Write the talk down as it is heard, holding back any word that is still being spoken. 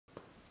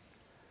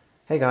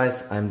Hey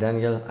guys, I'm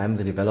Daniel, I'm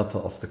the developer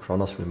of the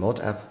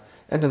KronosRemote app,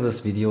 and in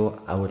this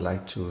video I would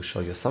like to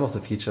show you some of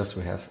the features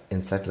we have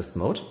in Setlist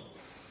mode.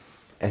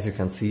 As you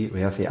can see,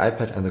 we have the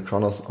iPad and the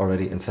Kronos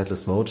already in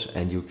Setlist mode,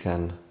 and you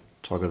can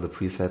toggle the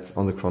presets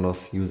on the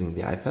Kronos using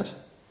the iPad,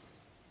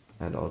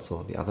 and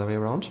also the other way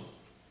around.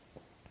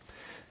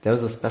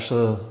 There's a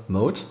special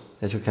mode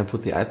that you can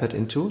put the iPad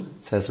into.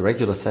 It says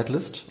regular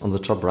setlist on the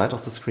top right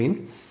of the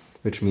screen,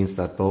 which means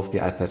that both the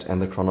iPad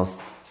and the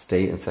Kronos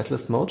stay in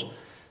setlist mode.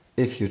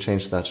 If you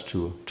change that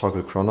to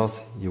toggle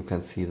Kronos, you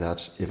can see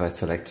that if I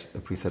select a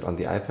preset on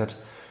the iPad,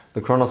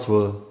 the Kronos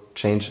will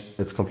change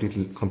its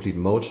complete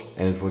mode,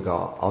 and it will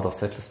go out of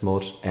setlist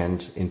mode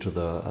and into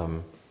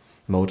the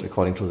mode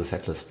according to the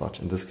setlist slot.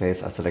 In this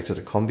case, I selected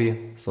a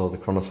combi, so the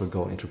Kronos will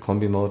go into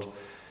combi mode,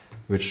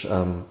 which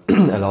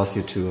allows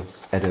you to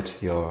edit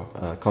your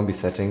combi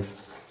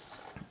settings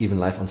even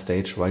live on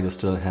stage while you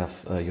still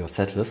have your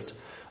setlist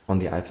on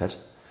the iPad.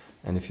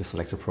 And if you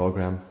select a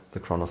program,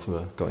 the Kronos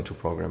will go into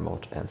program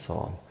mode and so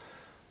on.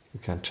 You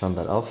can turn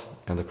that off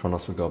and the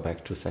Kronos will go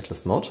back to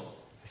setlist mode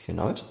as you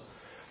know it.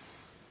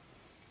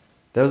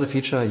 There's a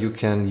feature you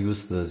can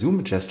use the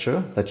zoom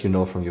gesture that you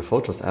know from your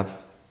Photos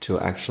app to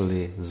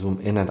actually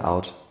zoom in and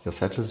out your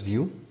setlist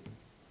view,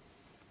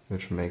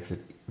 which makes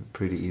it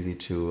pretty easy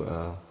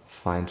to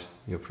find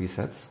your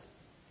presets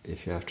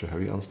if you have to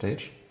hurry on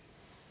stage.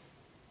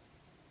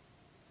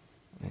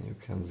 And you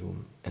can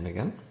zoom in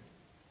again.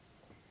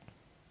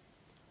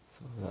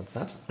 So that's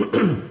that.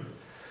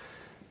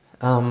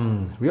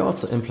 We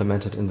also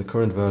implemented in the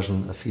current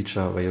version a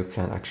feature where you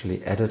can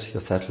actually edit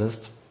your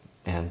setlist,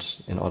 and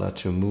in order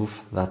to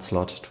move that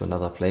slot to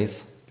another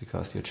place,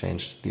 because you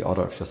changed the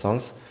order of your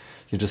songs,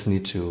 you just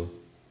need to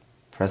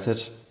press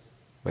it,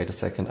 wait a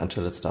second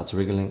until it starts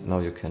wriggling. Now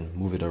you can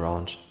move it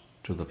around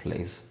to the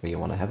place where you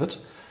want to have it,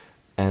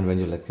 and when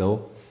you let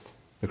go,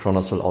 the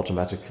Kronos will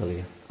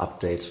automatically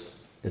update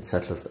its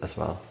setlist as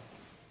well.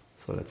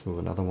 So let's move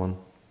another one.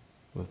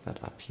 With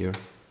that up here,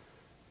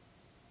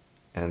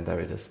 and there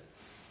it is.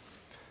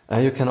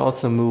 You can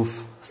also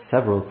move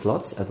several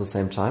slots at the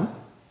same time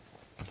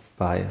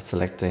by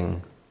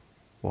selecting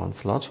one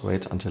slot,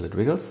 wait until it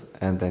wiggles,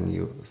 and then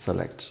you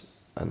select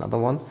another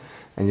one,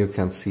 and you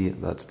can see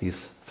that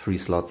these 3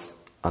 slots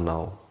are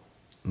now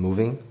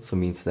moving, so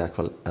means they're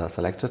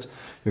selected.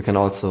 You can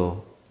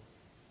also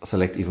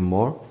select even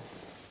more,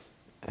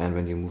 and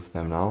when you move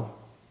them now,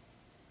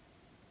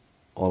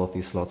 all of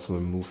these slots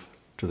will move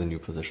to the new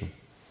position.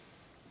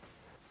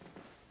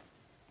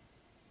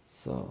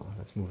 So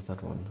let's move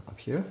that one up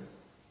here,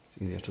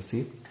 it's easier to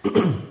see.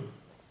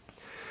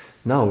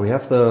 Now we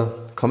have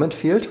the comment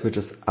field, which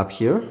is up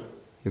here.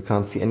 You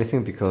can't see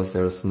anything because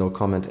there is no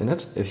comment in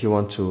it. If you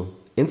want to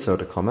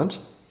insert a comment,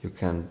 you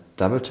can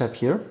double tap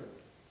here,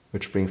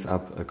 which brings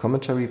up a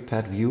commentary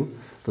pad view,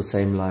 the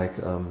same like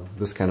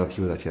this kind of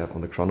view that you have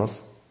on the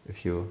Kronos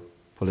if you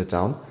pull it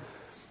down.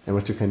 And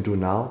what you can do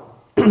now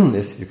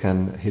is you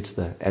can hit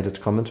the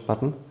edit comment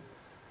button,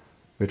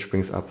 which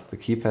brings up the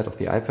keypad of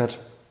the iPad.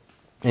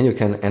 And you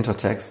can enter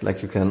text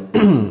like you can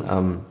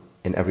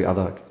in every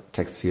other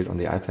text field on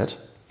the iPad.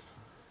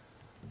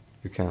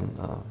 You can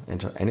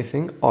enter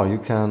anything, or you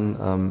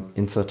can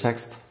insert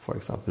text, for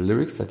example,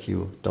 lyrics that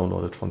you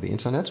downloaded from the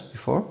internet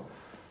before.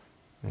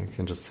 And you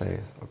can just say,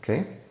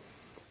 okay,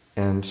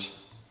 and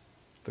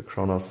the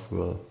Kronos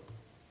will,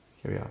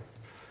 here we are,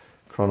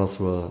 Kronos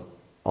will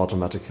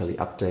automatically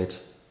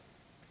update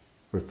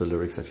with the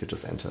lyrics that you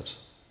just entered.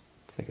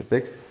 Make it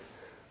big.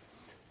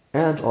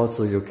 And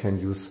also you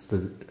can use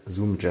the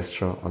zoom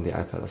gesture on the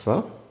iPad as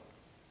well.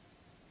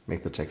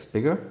 Make the text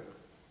bigger.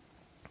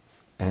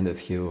 And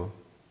if you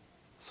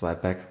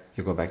swipe back,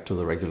 you go back to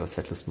the regular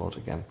setlist mode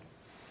again.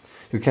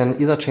 You can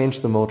either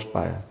change the mode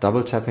by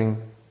double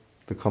tapping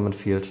the comment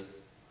field,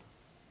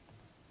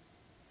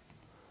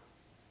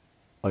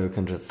 or you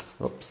can just,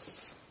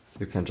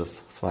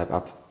 swipe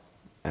up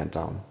and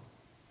down.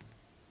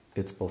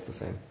 It's both the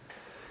same.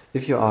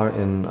 If you are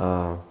in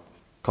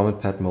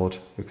comment pad mode,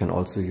 you can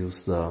also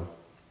use the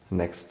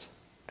next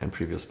and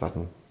previous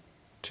button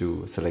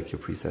to select your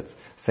presets.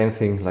 Same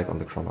thing like on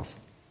the Kronos.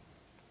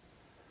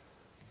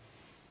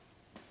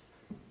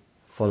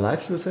 For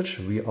live usage,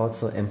 we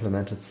also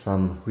implemented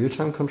some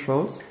real-time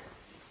controls.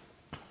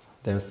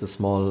 There's the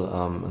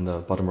small, in the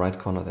bottom right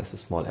corner, there's a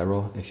small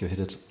arrow. If you hit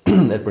it,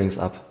 that brings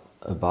up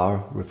a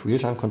bar with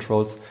real-time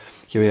controls.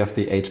 Here we have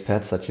the 8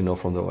 pads that you know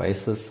from the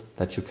Oasis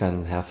that you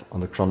can have on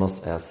the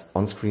Kronos as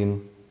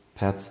on-screen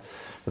pads.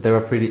 But they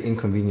are pretty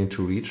inconvenient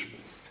to reach,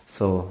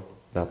 so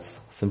that's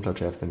simpler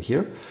to have them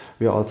here.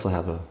 We also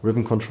have a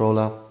ribbon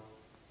controller.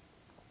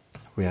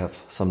 We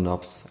have some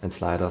knobs and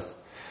sliders.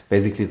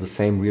 Basically the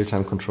same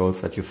real-time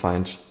controls that you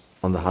find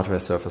on the hardware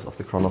surface of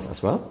the Kronos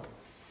as well.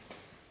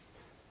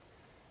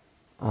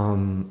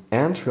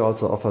 And we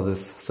also offer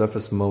this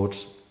surface mode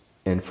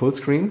in full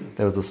screen.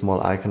 There is a small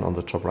icon on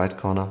the top right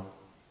corner.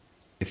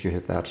 If you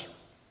hit that,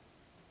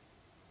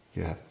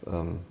 you have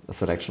a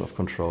selection of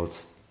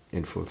controls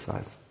in full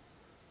size.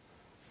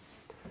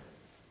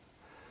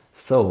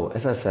 So,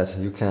 as I said,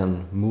 you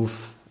can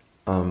move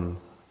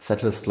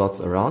setlist slots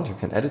around. You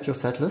can edit your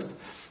setlist.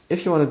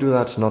 If you want to do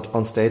that not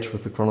on stage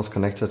with the Kronos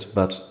connected,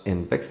 but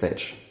in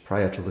backstage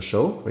prior to the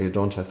show, where you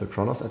don't have the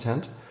Kronos at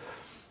hand,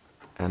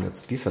 and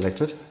it's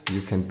deselected,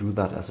 you can do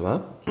that as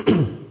well.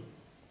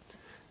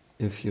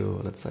 If you,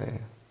 let's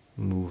say,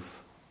 move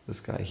this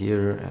guy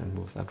here and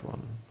move that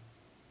one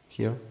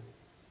here,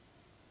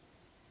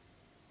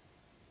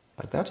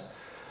 like that.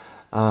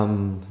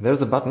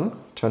 There's a button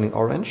turning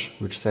orange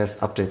which says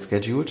Update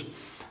Scheduled.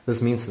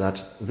 This means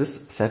that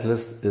this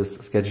setlist is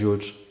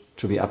scheduled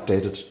to be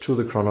updated to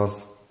the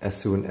Kronos as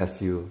soon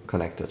as you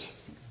connect it.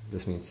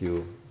 This means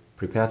you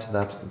prepared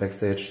that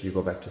backstage, you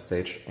go back to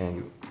stage and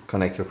you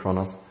connect your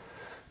Kronos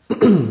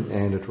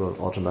and it will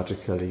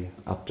automatically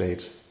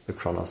update the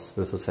Kronos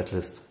with the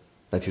setlist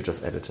that you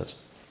just edited.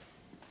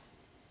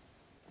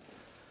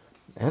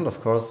 And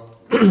of course,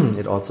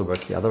 it also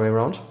works the other way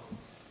around.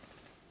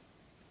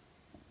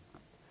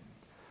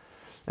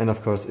 And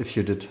of course, if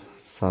you did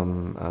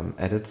some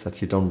edits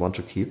that you don't want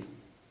to keep,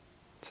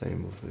 say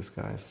move these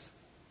guys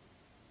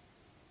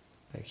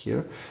back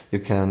here, you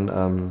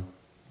can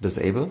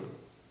disable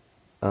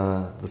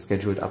the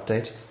scheduled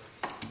update.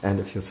 And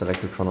if you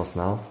select the Kronos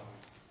now,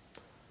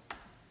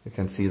 you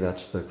can see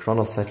that the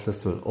Kronos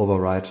setlist will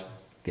override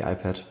the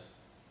iPad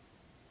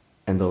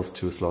and those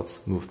two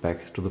slots move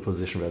back to the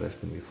position where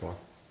they've been before.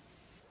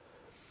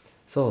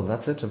 So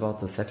that's it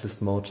about the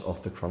setlist mode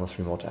of the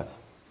KronosRemote app.